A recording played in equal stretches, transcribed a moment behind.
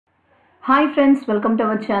Hi friends, welcome to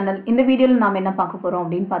our channel. In the video நாம என்ன பார்க்க போறோம்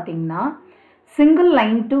அப்படினு பாத்தீங்கன்னா single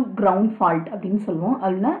line to ground fault அப்படினு சொல்லுவோம்.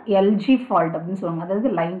 அதுனா LG fault அப்படினு சொல்லுவாங்க. அதாவது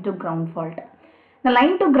line to ground fault. இந்த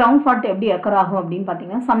line to ground fault எப்படி occur ஆகும் அப்படினு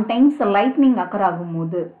பாத்தீங்கன்னா sometimes lightning occur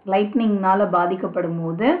ஆகும்போது lightningனால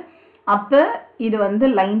பாதிக்கப்படும்போது அப்ப இது வந்து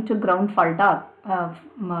line to ground fault-ஆ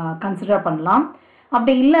கன்சிடர் பண்ணலாம்.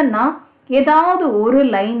 அப்படி இல்லன்னா ஏதாவது ஒரு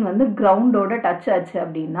லைன் வந்து கிரவுண்டோட டச் ஆச்சு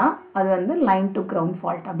அப்படின்னா அது வந்து லைன் டு கிரவுண்ட்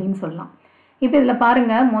ஃபால்ட் அப்படின்னு சொல்லலாம். இப்போ இதில்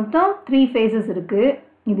பாருங்க மொத்தம் 3 phases இருக்கு.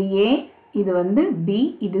 இது A, இது வந்து B,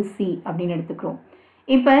 இது C அப்படின்னு எடுத்துக்கிறோம்.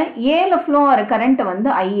 இப்போ ஏல ஃப்ளோ ஆகிற கரண்ட்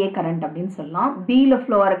வந்து IA கரண்ட் அப்படின்னு சொல்லலாம். பியில்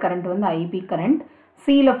ஃப்ளோ ஆகிற கரண்ட் வந்து IB கரண்ட்,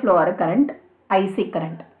 சியில் ஃப்ளோ ஆகிற கரண்ட் IC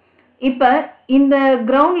கரண்ட். இப்போ இந்த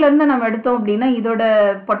கிரவுண்ட்லேருந்து நம்ம எடுத்தோம் அப்படின்னா இதோட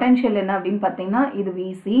பொட்டென்ஷியல் என்ன அப்படின்னு பார்த்தீங்கன்னா இது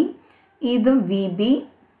VC, இது VB,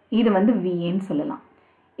 இது வந்து VAன்னு சொல்லலாம்.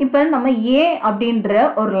 இப்போ நம்ம A அப்படின்ற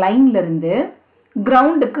ஒரு லைன்லேருந்து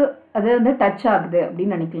கிரவுண்டுக்கு அது வந்து டச் ஆகுது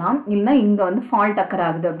அப்படின்னு நினைக்கலாம். இல்லைன்னா இங்கே வந்து ஃபால்ட் அக்கர்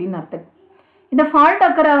ஆகுது அப்படின்னு அர்த்தம். இந்த ஃபால்ட்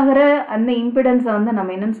அக்கர் ஆகிற அந்த இம்பிடன்ஸை வந்து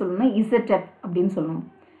நம்ம என்னன்னு சொல்லணும்னா ZF அப்படின்னு சொல்லணும்.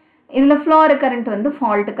 இதில் ஃப்ளோ கரண்ட் வந்து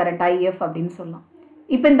ஃபால்ட் கரண்ட் IF அப்படின்னு சொல்லலாம்.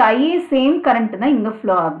 இப்போ இந்த IA சேம் கரண்ட் தான் இங்கே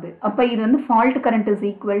ஃப்ளோ ஆகுது. அப்போ இது வந்து fault current is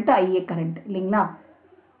equal to IA current இல்லைங்களா?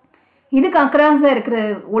 இதுக்கு அக்ராஸாக இருக்கிற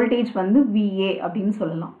வோல்டேஜ் வந்து VA அப்படின்னு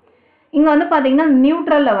சொல்லலாம். இங்கே வந்து பார்த்தீங்கன்னா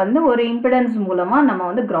நியூட்ரலில் வந்து ஒரு இம்பிடன்ஸ் மூலமாக நம்ம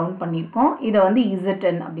வந்து கிரவுண்ட் பண்ணியிருக்கோம். இதை வந்து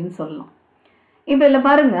ZN அப்படின்னு சொல்லலாம். இப்போ இதில்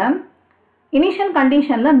பாருங்கள் இனிஷியல்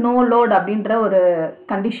கண்டிஷனில் நோ லோட் அப்படின்ற ஒரு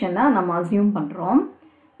கண்டிஷனை நம்ம அசியூம் பண்ணுறோம்.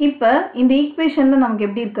 இப்போ இந்த ஈக்குவேஷனில் நமக்கு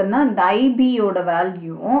எப்படி இருக்குன்னா இந்த IBயோட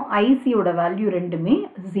வேல்யூவும் ICயோட வேல்யூ ரெண்டுமே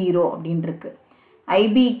 0 அப்படின்னு இருக்கு.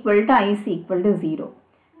 IB equal to IC equal to 0.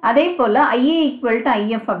 அதே போல் IA ஈக்குவல் டு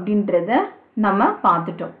IF அப்படின்றத நம்ம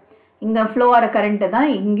பார்த்துட்டோம். இங்கே ஃப்ளோ ஆகிற கரண்ட்டு தான்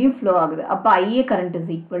இங்கேயும் ஃப்ளோ ஆகுது. அப்போ IA current is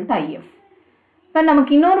equal to IF. இப்போ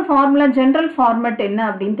நமக்கு இன்னொரு ஃபார்முலா ஜென்ரல் ஃபார்மேட் என்ன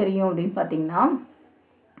அப்படின்னு தெரியும் அப்படின்னு பார்த்தீங்கன்னா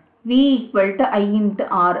V equal to I into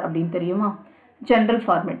R அப்படின்னு தெரியுமா ஜென்ரல்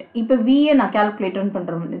ஃபார்மேட். இப்போ VA நான் கேல்குலேட்டர்னு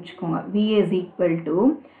பண்ணுறோம்னு வச்சுக்கோங்க. VA இஸ் ஈக்குவல் டு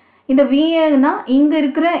இந்த VAனா இங்கே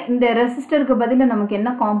இருக்கிற இந்த ரெசிஸ்டருக்கு பதில் நமக்கு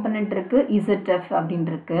என்ன காம்பனண்ட் இருக்குது ZF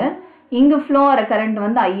அப்படின்னு இருக்கு. இங்கே ஃப்ளோ ஆகிற கரண்ட்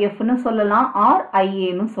வந்து IFன்னு சொல்லலாம் ஆர்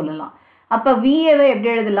IAன்னு சொல்லலாம். அப்போ VAவை எப்படி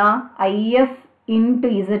எழுதலாம்? IF இன்ட்டு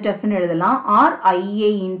ZFன்னு எழுதலாம் ஆர் IA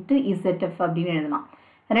இன்ட்டு ZF அப்படின்னு எழுதலாம்.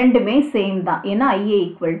 ரெண்டுமே சேம் தான். ஏன்னா IA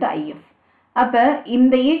ஈக்குவல் டு IF. அப்போ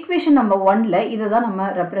இந்த ஈக்குவேஷன் நம்பர் 1ல் இதை தான் நம்ம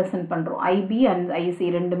ரெப்ரசன்ட் பண்ணுறோம். IB அண்ட்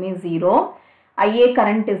IC ரெண்டுமே 0. IA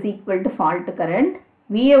current is equal to fault current.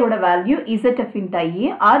 VAவோட value ZF into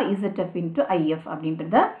IA R ZF into IF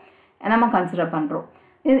அப்படின்றத நம்ம கன்சிடர் பண்ணுறோம்.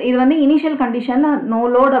 இது வந்து இனிஷியல் கண்டிஷனில் நோ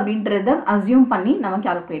லோட் அப்படின்றத அசியூம் பண்ணி நம்ம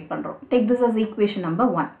கால்குலேட் பண்ணுறோம். Take this as equation number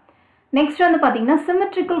 1. Next வந்து பார்த்தீங்கன்னா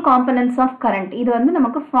சிமெட்ரிக்கல் காம்பனன்ட்ஸ் ஆஃப் கரண்ட். இது வந்து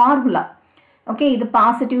நமக்கு ஃபார்முலா. ஓகே, இது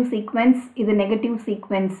பாசிட்டிவ் சீக்வென்ஸ், இது நெகட்டிவ்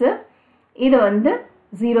சீக்வென்ஸு, இது வந்து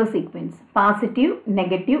zero sequence. Positive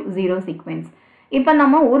negative zero sequence. இப்போ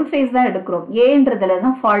நம்ம ஒரு ஃபேஸ் தான் எடுக்கிறோம். ஏன்றதுல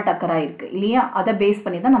தான் ஃபால்ட் அக்கர் ஆகிருக்கு இல்லையா? அதை பேஸ்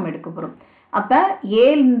பண்ணி தான் நம்ம எடுக்க போகிறோம். அப்போ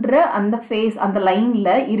ஏன்ற அந்த ஃபேஸ் அந்த லைனில்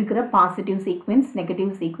இருக்கிற positive sequence, negative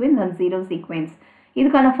sequence and zero sequence.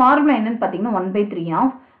 இதுக்கான ஃபார்முலா என்னன்னு பார்த்தீங்கன்னா 1/3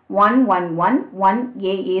 of 1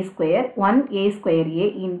 1 square 1 square A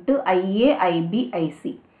into IA IB IC.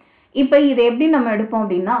 இப்போ இதை எப்படி நம்ம எடுப்போம்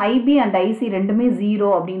அப்படின்னா IB அண்ட் IC ரெண்டுமே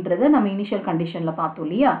 0 அப்படின்றத நம்ம இனிஷியல் கண்டிஷனில் பார்த்தோம்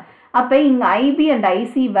இல்லையா? அப்போ இங்கே IB அண்ட்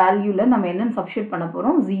IC வேல்யூவில் நம்ம என்னென்னு சப்ஸ்டியூட் பண்ண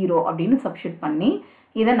போகிறோம்? 0 அப்படின்னு சப்ஸ்டியூட் பண்ணி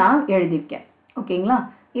இதை நான் எழுதியிருக்கேன். ஓகேங்களா?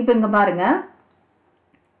 இப்போ இங்கே பாருங்கள்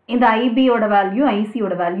இந்த IBயோட வேல்யூ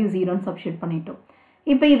ICயோட வேல்யூ 0ன்னு சப்ஸ்டியூட் பண்ணிட்டோம்.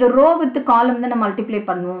 இப்போ இது ரோ வித் காலம் தான் நம்ம மல்டிப்ளை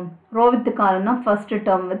பண்ணுவோம். ரோ வித் காலம்னா first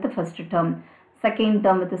term with first term, second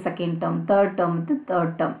term with second term, third term with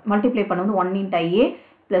third term multiply பண்ணும்போது 1 into IA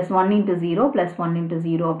plus 1 into 0 plus 1 into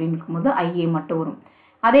 0 அப்படின்னு இருக்கும்போது IA மட்டும் வரும்.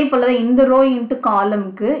 அதே போல் தான் இந்த ரோ இன்ட்டு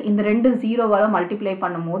காலமுக்கு இந்த ரெண்டு 0வால் மல்டிப்ளை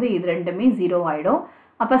பண்ணும்போது இது ரெண்டுமே 0 ஆகிடும்.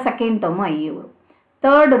 அப்போ செகண்ட் டேர்மும் IA வரும்.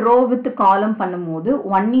 தேர்ட் ரோ வித் காலம் பண்ணும்போது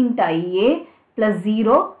 1 இன்ட்டு IA ப்ளஸ்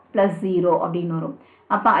 0 ப்ளஸ் 0 அப்படின்னு வரும்.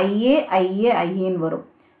 அப்போ IAன்னு வரும்.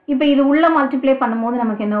 இப்போ இது உள்ள மல்டிப்ளை பண்ணும்போது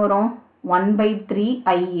நமக்கு என்ன வரும்? 1/3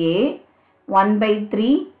 IA 1/3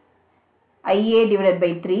 IA divided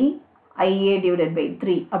by 3 IA divided by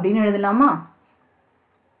 3 அப்படின்னு எழுதலாமா?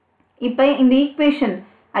 இப்போ இந்த equation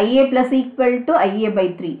IA plus equal to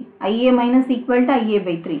IA/3, IA minus equal to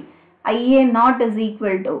IA/3, IA not is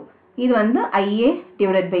equal to இது வந்து IA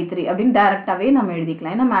டிவைடட் பை 3 அப்படின்னு டைரெக்டாகவே நம்ம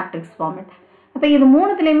எழுதிக்கலாம். ஏன்னா மேட்ரிக்ஸ் ஃபார்மேட். அப்போ இது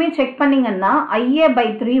மூணுத்துலேயுமே செக் பண்ணிங்கன்னா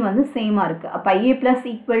IA/3 வந்து சேமாக இருக்குது. அப்போ IA plus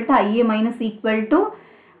equal to IA minus equal to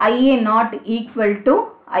IA not equal to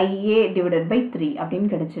IA divided by 3 அப்படின்னு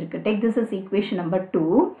கிடச்சிருக்கு. Take this is equation number 2.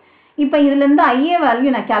 இப்போ இதுலேருந்து IA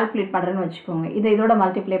வேல்யூ நான் கால்குலேட் பண்ணுறேன்னு வச்சுக்கோங்க. இதை இதோட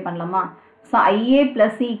மல்டிப்ளை பண்ணலாமா? So IA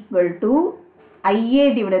plus equal to IA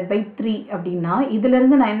divided by 3 அப்படின்னா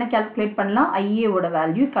இதிலிருந்து நான் என்ன calculate பண்ணலாம், IA ஓட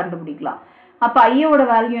வேல்யூ கண்டுபிடிக்கலாம். அப்போ IA ஓட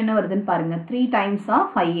வேல்யூ என்ன வருதுன்னு பாருங்க, 3 times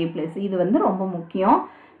of IA plus. இது வந்து ரொம்ப முக்கியம்.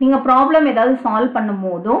 நீங்கள் ப்ராப்ளம் ஏதாவது சால்வ் பண்ணும்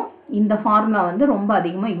போதும் இந்த ஃபார்முலா வந்து ரொம்ப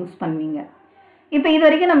அதிகமாக யூஸ் பண்ணுவீங்க. இப்போ இது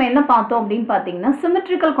வரைக்கும் நம்ம என்ன பார்த்தோம் அப்படின்னு பார்த்தீங்கன்னா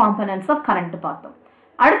சிமெட்ரிக்கல் காம்பனன்ட்ஸ் ஆஃப் கரண்ட் பார்த்தோம்.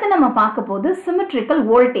 அடுத்து நம்ம பார்க்க போது சிமெட்ரிக்கல்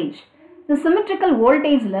வோல்டேஜ். இந்த symmetrical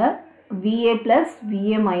வோல்டேஜில் VA plus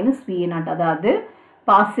VA minus VA naught, அதாவது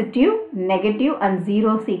positive, negative and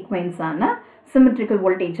zero சீக்வென்ஸான symmetrical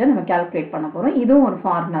வோல்டேஜை நம்ம கால்குலேட் பண்ண போகிறோம். இதுவும் ஒரு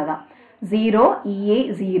ஃபார்முலா தான், 0 EA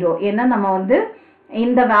 0. ஏன்னா நம்ம வந்து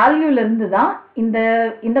இந்த வேல்யூலேருந்து தான்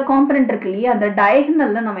இந்த காம்பனண்ட் இருக்கு இல்லையா, அந்த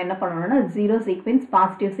டயகனலில் நம்ம என்ன பண்ணணும்னா zero sequence,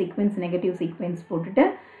 positive sequence, negative sequence போட்டுட்டு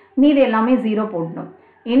மீது எல்லாமே ஜீரோ போடணும்.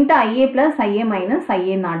 Into IA plus IA minus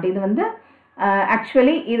IA naught. இது வந்து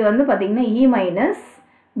ஆக்சுவலி இது வந்து பார்த்தீங்கன்னா E minus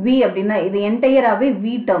V அப்படின்னா இது என்டையராகவே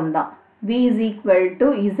V டேர்ம் தான். V is equal to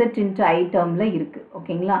Z into I டேர்மில் இருக்குது.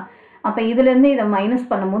 ஓகேங்களா? அப்போ இதுலேருந்து இதை மைனஸ்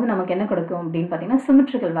பண்ணும்போது நமக்கு என்ன கிடைக்கும் அப்படின்னு பார்த்தீங்கன்னா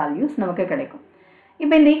சிமெட்ரிக்கல் வேல்யூஸ் நமக்கு கிடைக்கும்.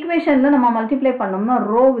 இப்போ இந்த ஈக்குவேஷனில் நம்ம மல்டிப்ளை பண்ணோம்னா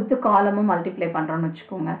ரோ வித் காலமும் மல்டிப்ளை பண்ணுறோன்னு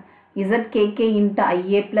வச்சுக்கோங்க. ZKK into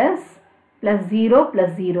IA plus 0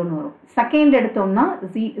 plus 0ன்னு வரும். செகண்ட் எடுத்தோம்னா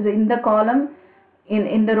இந்த காலம்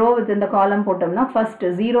இந்த ரோ வித் இந்த காலம் போட்டோம்னா first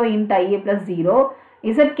 0 into IA plus 0,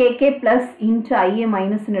 ZKK plus into IA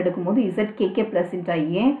மைனஸ்ன்னு எடுக்கும்போது ZKK plus into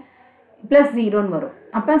IA plus 0ன்னு வரும்.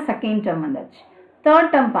 அப்போ செகண்ட் டேர்ம் வந்தாச்சு.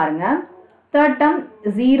 தேர்ட் டேர்ம் பாருங்கள், தேர்ட் டேர்ம்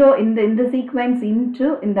 0 இந்த சீக்வென்ஸ் இன்ட்டு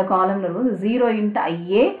இந்த காலம்னு வரும்போது 0 into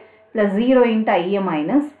IA plus 0 into IA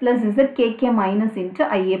minus plus ZKK minus into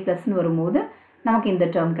IA plusன்னு வரும்போது நமக்கு இந்த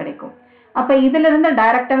டேர்ம் கிடைக்கும். அப்போ இதிலிருந்து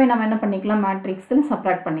டைரெக்டாகவே நம்ம என்ன பண்ணிக்கலாம், மேட்ரிக்ஸில்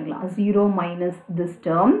சப்ராக்ட் பண்ணிக்கலாம். 0 minus this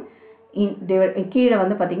term கீழே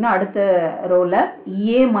வந்து பார்த்திங்கன்னா அடுத்த ரோவில்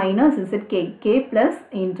EA minus ZKK plus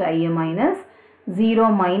into IA minus 0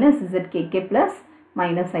 minus ZKK plus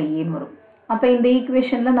minus IAன்னு வரும். அப்போ இந்த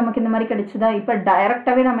ஈக்குவேஷனில் நமக்கு இந்த மாதிரி கிடைச்சதா. இப்போ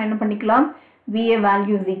டைரெக்டாகவே நம்ம என்ன பண்ணிக்கலாம், VA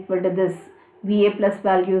value is equal to this, VA plus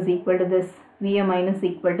value is equal to this, VA minus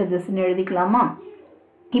equal to thisன்னு எழுதிக்கலாமா.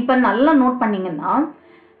 இப்போ நல்லா நோட் பண்ணிங்கன்னா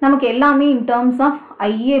நமக்கு எல்லாமே in terms of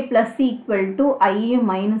IA plus equal to IA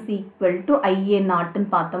minus equal to IA நாட்னு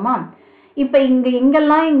பார்த்தோமா. இப்போ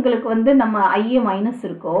எங்கெல்லாம் எங்களுக்கு வந்து நம்ம IA மைனஸ்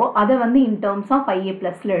இருக்கோ அதை வந்து இன் டேர்ம்ஸ் ஆஃப் IA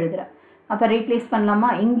ப்ளஸில் எழுதுகிறேன். அப்போ ரீப்ளேஸ் பண்ணலாமா,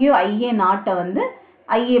 இங்கேயும் IA நாட்டை வந்து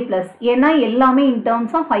IA ப்ளஸ், ஏன்னா எல்லாமே இன்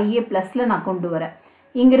டேர்ம்ஸ் ஆஃப் IA ப்ளஸில் நான் கொண்டு வரேன்.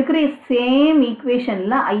 இங்கே இருக்கிற சேம்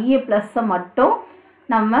ஈக்குவேஷனில் IA ப்ளஸ்ஸை மட்டும்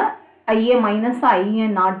நம்ம IA மைனஸ் IA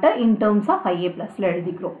நாட்டை இன் டேர்ம்ஸ் ஆஃப் IA ப்ளஸில்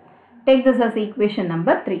எழுதிக்கிறோம். Take this as equation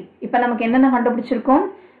number 3. இப்போ நமக்கு என்னென்ன கண்டுபிடிச்சிருக்கோம்,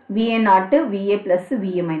 VA நாட்டு, VA plus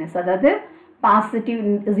VA minus, அதாவது positive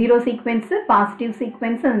zero sequence, positive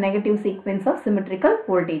sequence and negative sequence of symmetrical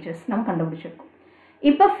voltages நம்ம கண்டுபிடிச்சிருக்கோம்.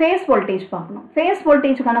 இப்போ ஃபேஸ் வோல்டேஜ் பார்க்கணும். ஃபேஸ்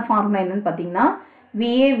வோல்டேஜுக்கான ஃபார்முலா என்னன்னு பார்த்தீங்கன்னா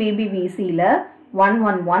VA VB VCயில்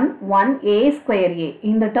 111 1A square A,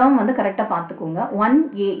 இந்த டேர்ம் வந்து கரெக்டாக பார்த்துக்கோங்க,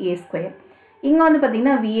 1AA ஸ்கொயர். இங்கே வந்து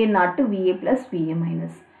பார்த்தீங்கன்னா VA நாட்டு, VA plus VA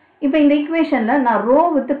minus. இப்போ இந்த ஈக்குவேஷனில் நான் ரோ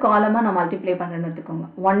வித் காலமாக நான் மல்டிப்ளை பண்ணுறேன்னு எடுத்துக்கோங்க.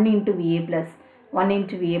 1 into VA plus 1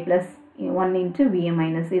 into VA plus 1 into VA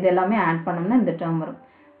minus, இது எல்லாமே ஆட் பண்ணோம்னா இந்த டேர்ம் வரும்.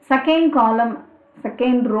 Second column,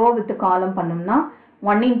 second row with காலம் பண்ணோம்னா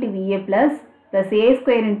 1 into VA plus plus A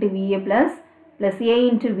square into VA plus plus A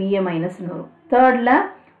into VA minusன்னு வரும். தேர்டில்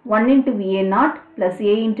 1 into VA naught plus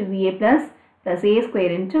A into VA plus plus A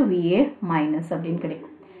square into VA minus அப்படின்னு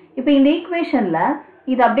கிடைக்கும். இப்போ இந்த ஈக்குவேஷனில்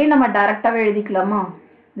இது அப்படியே நம்ம டைரெக்டாகவே எழுதிக்கலாமா.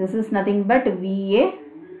 This is nothing but VA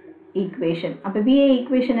equation. அப்போ VA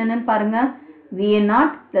equation என்னன்னு பாருங்க, VA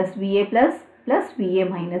naught plus VA plus plus VA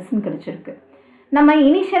minusன்னு கிடைச்சிருக்கு. நம்ம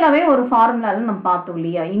இனிஷியலாகவே ஒரு ஃபார்முலாவில் நம்ம பார்த்தோம்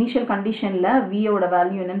இல்லையா, இனிஷியல் கண்டிஷனில் VAவோட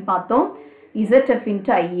வேல்யூ என்னன்னு பார்த்தோம், ZF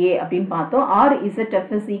into IA அப்படின்னு பார்த்தோம், R ZF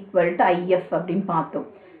is equal to IF அப்படின்னு பார்த்தோம்.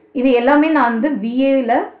 இது எல்லாமே நான் வந்து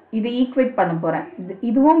VAவில் இது ஈக்குவேட் பண்ண போகிறேன்.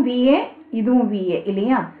 இதுவும் VA இதுவும் VA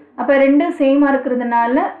இல்லையா, அப்போ ரெண்டு சேமாக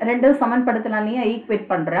இருக்கிறதுனால ரெண்டு சமன்படுத்தலாம் இல்லையா, ஈக்குவேட்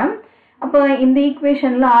பண்ணுறேன். அப்போ இந்த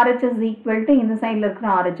ஈக்குவேஷனில் RHS ஈக்குவல் டு இந்த சைடில் இருக்கிற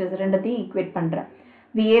RHS ரெண்டத்தையும் ஈக்குவேட் பண்ணுறேன்.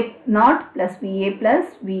 VA not plus VA plus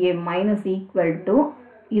VA minus equal to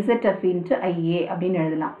ZF into IA அப்படின்னு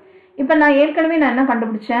எழுதலாம். இப்போ நான் ஏற்கனவே நான் என்ன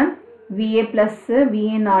கண்டுபிடிச்சேன், VA ப்ளஸ்ஸு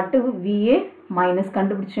VA நாட்டு VA மைனஸ்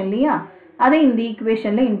கண்டுபிடிச்சேன் இல்லையா, அதை இந்த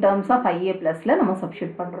ஈக்குவேஷனில் இன் டேர்ம்ஸ் ஆஃப் IA ப்ளஸில் நம்ம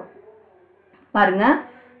சப்ஸ்டியூட் பண்ணுறோம். பாருங்கள்,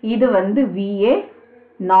 இது வந்து VA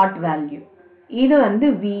நாட் வேல்யூ, இது வந்து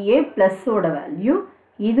VA ப்ளஸ்ஸோட வேல்யூ,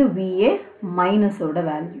 இது VA மைனஸோட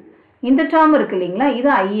வேல்யூ. இந்த டேர்ம் இருக்கு இல்லைங்களா, இது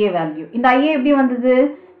IA வேல்யூ. இந்த IA எப்படி வந்தது,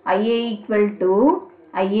 IA equal to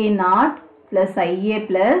IA not plus IA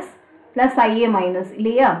plus plus IA minus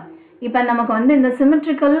இல்லையா. இப்போ நமக்கு வந்து இந்த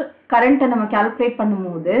சிமெட்ரிக்கல் கரண்ட்டை நம்ம கால்குலேட்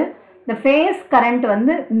பண்ணும்போது the phase current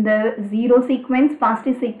வந்து இந்த zero sequence,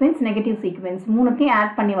 positive sequence, negative sequence மூணுத்தையும்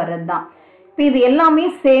ஆட் பண்ணி வர்றது தான். இப்போ இது எல்லாமே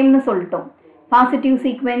சேம்னு சொல்லிட்டோம். Positive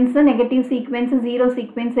sequence, negative sequence, zero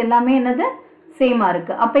sequence எல்லாமே என்னது சேமா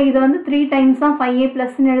இருக்கு. அப்போ இது வந்து 3 டைம்ஸ் ஆஃப் ஐஏ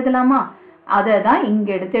ப்ளஸ்ன்னு எழுதலாமா? அதை தான்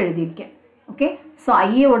இங்கே எடுத்து எழுதியிருக்கேன். ஓகே, ஸோ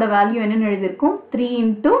ஐஏவோட வேல்யூ என்னென்னு எழுதியிருக்கோம்? 3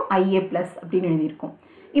 into ஐஏ ப்ளஸ் அப்படின்னு எழுதியிருக்கோம்.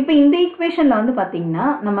 இப்போ இந்த ஈக்குவேஷனில் வந்து பார்த்தீங்கன்னா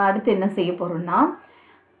நம்ம அடுத்து என்ன செய்ய போகிறோம்னா,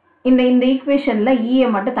 இந்த ஈக்குவேஷனில் ஈஏ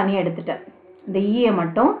மட்டும் தனியாக எடுத்துட்டேன். இந்த ஈஏ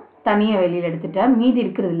மட்டும் தனியாக வெளியில் எடுத்துட்டேன். மீதி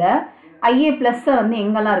இருக்கிறதுல ஐஏ ப்ளஸ்ஸை வந்து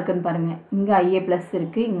எங்கெல்லாம் இருக்குதுன்னு பாருங்கள். இங்கே ஐஏ ப்ளஸ்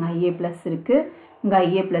இருக்குது, இங்கே ஐஏ ப்ளஸ் இருக்குது, இங்கே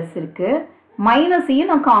ஐஏ ப்ளஸ் இருக்குது.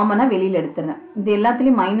 மைனஸையும் நான் காமனாக வெளியில் எடுத்துறேன். இது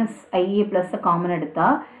எல்லாத்துலேயும் மைனஸ் ஐஏ ப்ளஸ்ஸை காமனாக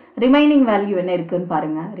எடுத்தால் ரிமைனிங் வேல்யூ என்ன இருக்குதுன்னு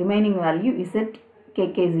பாருங்கள். Remaining value Z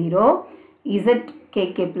KK 0, Z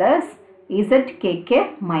KK plus, Z KK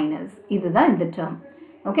minus. இதுதான் இந்த டேர்ம்.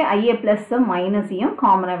 ஓகே, ஐஏ ப்ளஸ்ஸை மைனஸையும்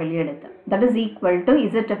காமனாக வெளியே எடுத்தேன். That is equal to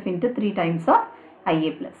ZF into 3 times of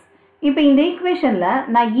IA plus. இப்போ இந்த ஈக்குவேஷனில்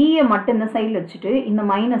நான் ஈயை மட்டும் இந்த சைடில் வச்சுட்டு இந்த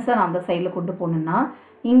மைனஸை நான் அந்த சைடில் கொண்டு போகணுன்னா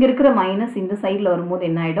இங்கே இருக்கிற மைனஸ் இந்த சைடில் வரும்போது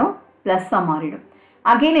என்ன ஆகிடும்? ப்ளஸ்ஸாக மாறிடும்.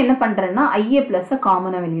 அகெயின் என்ன பண்ணுறேன்னா ஐஏ ப்ளஸ்ஸை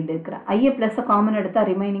காமனாக வெளியிட்டு இருக்கிறேன். ஐஏ ப்ளஸ்ஸை காமன் எடுத்தால்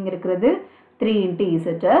ரிமைனிங் இருக்கிறது 3 into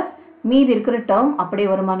இசட்எஃப். மீதி இருக்கிற டேர்ம் அப்படியே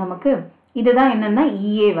வருமா நமக்கு? இதுதான் என்னென்னா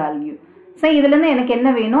இஏ வேல்யூ. ஸோ இதுலேருந்து எனக்கு என்ன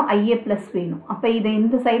வேணும்? ஐஏ ப்ளஸ் வேணும். அப்போ இதை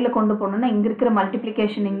இந்த சைடில் கொண்டு போகணுன்னா இங்கே இருக்கிற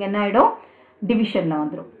மல்டிப்ளிகேஷன் இங்கே என்ன ஆகிடும்? டிவிஷனில்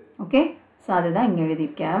வந்துடும். ஓகே, ஸோ அதுதான் இங்கே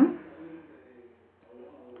எழுதியிருக்கேன்.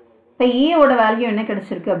 இப்போ ஈயோட வேல்யூ என்ன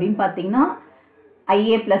கிடச்சிருக்கு அப்படின்னு பார்த்தீங்கன்னா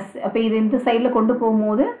ஐஏ ப்ளஸ். அப்போ இது இந்த சைடில் கொண்டு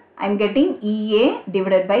போகும்போது I'm getting இஏ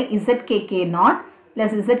divided by இசட்கேகே not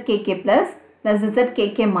plus இசட்கேகே plus plus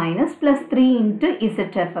இசட்கேகே minus plus 3 into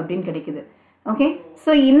ZF அப்படின்னு கிடைக்குது. ஓகே, ஸோ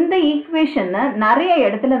இந்த ஈக்குவேஷனை நிறைய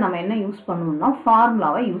இடத்துல நம்ம என்ன யூஸ் பண்ணுவோம்னா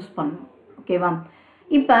ஃபார்முலாவை யூஸ் பண்ணுவோம். ஓகேவா?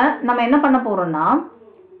 இப்போ நம்ம என்ன பண்ண போகிறோம்னா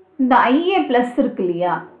இந்த ஐஏ ப்ளஸ் இருக்கு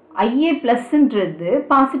இல்லையா, ஐஏ ப்ளஸ்ன்றது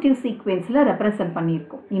பாசிட்டிவ் சீக்வென்ஸில் ரெப்ரசன்ட்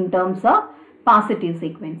பண்ணியிருக்கோம் in terms of positive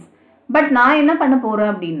sequence. But நான் என்ன பண்ண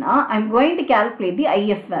போகிறேன் அப்படின்னா I'm going to calculate the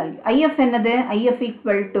if value. If என்னது? If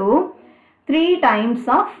equal to 3 times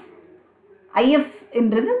of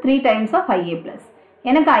ஐஎஃப்ன்றது 3 times of IA plus.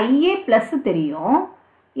 எனக்கு ஐஏ ப்ளஸ் தெரியும்.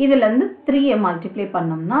 இதுலேருந்து 3ஐ மல்டிப்ளை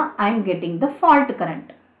பண்ணோம்னா I am getting the fault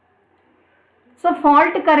current. So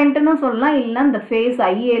fault கரண்ட்டுன்னு சொல்லலாம், இல்லை இந்த ஃபேஸ்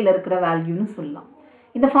ஐஏல இருக்கிற வேல்யூன்னு சொல்லலாம்.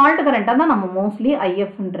 இந்த ஃபால்ட் கரண்ட்டாக தான் நம்ம மோஸ்ட்லி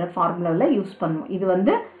ஐஎஃப்ன்ற ஃபார்முலாவில் யூஸ் பண்ணுவோம். இது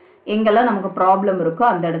வந்து எங்கெல்லாம் நமக்கு ப்ராப்ளம் இருக்கோ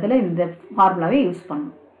அந்த இடத்துல இந்த ஃபார்முலாவே யூஸ்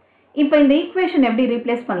பண்ணுவோம். இப்போ இந்த ஈக்குவேஷன் எப்படி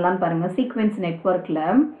ரீப்ளேஸ் பண்ணலான்னு பாருங்கள். சீக்வென்ஸ் நெட்வொர்க்கில்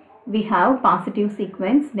we have positive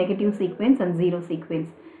sequence, negative sequence and zero sequence.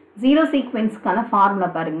 Zero sequenceக்கான formula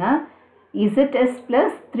பாருங்கள். ZS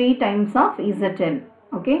plus 3 times of ZN.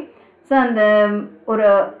 Okay, so அந்த ஒரு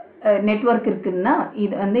நெட்வொர்க் இருக்குன்னா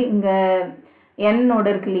இது வந்து இங்கே என் நோடு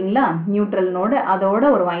இருக்கு இல்லைங்களா, நியூட்ரல் நோடு, அதோட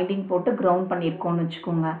ஒரு வைண்டிங் போட்டு கிரவுண்ட் பண்ணியிருக்கோன்னு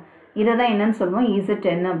வச்சுக்கோங்க. இதை தான் என்னன்னு சொல்லுவோம்?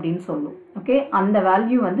 ZN அப்படின்னு சொல்லுவோம். ஓகே, அந்த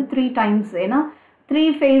வேல்யூ வந்து 3 டைம்ஸ், ஏன்னா 3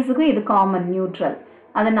 ஃபேஸுக்கு இது காமன் நியூட்ரல்,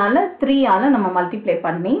 அதனால் 3ஆல் நம்ம மல்டிப்ளை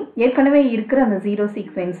பண்ணி ஏற்கனவே இருக்கிற அந்த ஜீரோ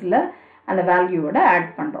சீக்வென்ஸில் அந்த வேல்யூவோட ஆட்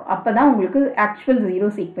பண்ணுறோம். அப்போ தான் உங்களுக்கு ஆக்சுவல் ஜீரோ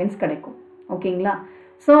சீக்வென்ஸ் கிடைக்கும். ஓகேங்களா?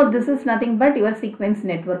 So this is nothing but your sequence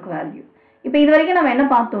network value. இப்போ இது வரைக்கும் நம்ம என்ன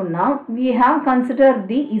பார்த்தோம்னா we have considered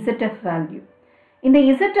the ZF value. இந்த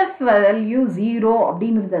ZF வேல்யூ 0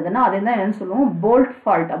 அப்படின்னு இருந்ததுன்னா அது தான் என்னென்னு சொல்லுவோம்? போல்ட்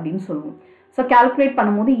ஃபால்ட் அப்படின்னு சொல்லுவோம். ஸோ கால்குலேட்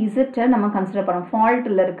பண்ணும்போது இசட்டை நம்ம கன்சிடர் பண்ணோம்.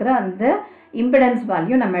 ஃபால்ட்டில் இருக்கிற அந்த இம்பிடன்ஸ்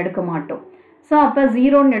வேல்யூ நம்ம எடுக்க மாட்டோம். ஸோ அப்போ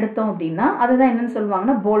 0ன்னு எடுத்தோம் அப்படின்னா அதுதான் என்னென்னு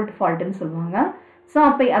சொல்லுவாங்கன்னா போல்ட் ஃபால்ட்டுன்னு சொல்லுவாங்க. ஸோ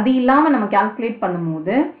அப்போ அது இல்லாமல் நம்ம கால்குலேட்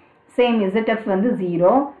பண்ணும்போது சேம் ZF வந்து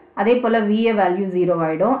 0, அதே போல் VA வேல்யூ 0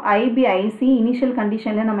 ஆகிடும். IBIC இனிஷியல்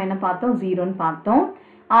கண்டிஷனில் நம்ம என்ன பார்த்தோம்? 0ன்னு பார்த்தோம்.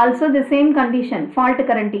 Also the same condition fault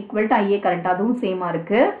current equal to IA current, அதுவும் சேமாக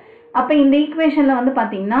இருக்குது. அப்போ இந்த ஈக்குவேஷனில் வந்து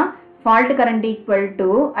பார்த்தீங்கன்னா fault current equal to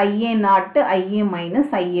IA not, IA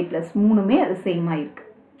minus, IA plus மூணுமே அது சேமாக இருக்குது.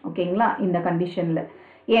 ஓகேங்களா? இந்த கண்டிஷனில்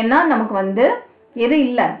ஏன்னா நமக்கு வந்து எது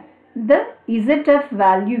இல்லை, இந்த ZF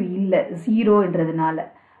வேல்யூ இல்லை 0ன்றதுனால.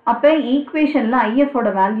 அப்போ ஈக்குவேஷனில் ஐஎஃபோட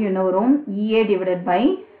வேல்யூ என்ன வரும்? EA divided by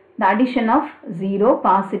the addition of 0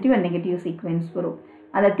 positive and negative sequence வரும்.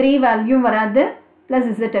 அந்த 3 வேல்யூ வராது ப்ளஸ்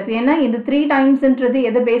ZF. ஏன்னா இந்த 3 டைம்ஸ்ன்றது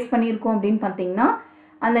எதை பேஸ் பண்ணியிருக்கோம் அப்படின்னு பார்த்தீங்கன்னா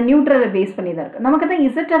அந்த நியூட்ரலை பேஸ் பண்ணி தான் இருக்குது. நமக்கு தான்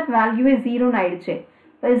ZF வேல்யூவே 0ன்னு ஆயிடுச்சு.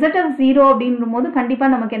 இப்போ ZF 0 அப்படின்னும் போது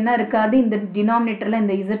கண்டிப்பாக நமக்கு என்ன இருக்காது? இந்த டினாமினேட்டரில்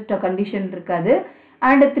இந்த Z கண்டிஷன் இருக்காது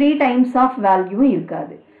அண்ட் 3 டைம்ஸ் ஆஃப் வேல்யூவும்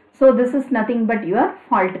இருக்காது. So this is nothing but your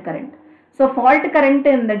fault current. So fault current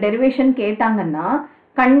இந்த டெரிவேஷன் கேட்டாங்கன்னா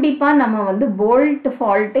கண்டிப்பாக நம்ம வந்து போல்ட்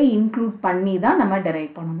ஃபால்ட்டை இன்க்ளூட் பண்ணி தான் நம்ம டெரைவ்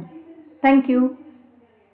பண்ணணும். தேங்க்யூ.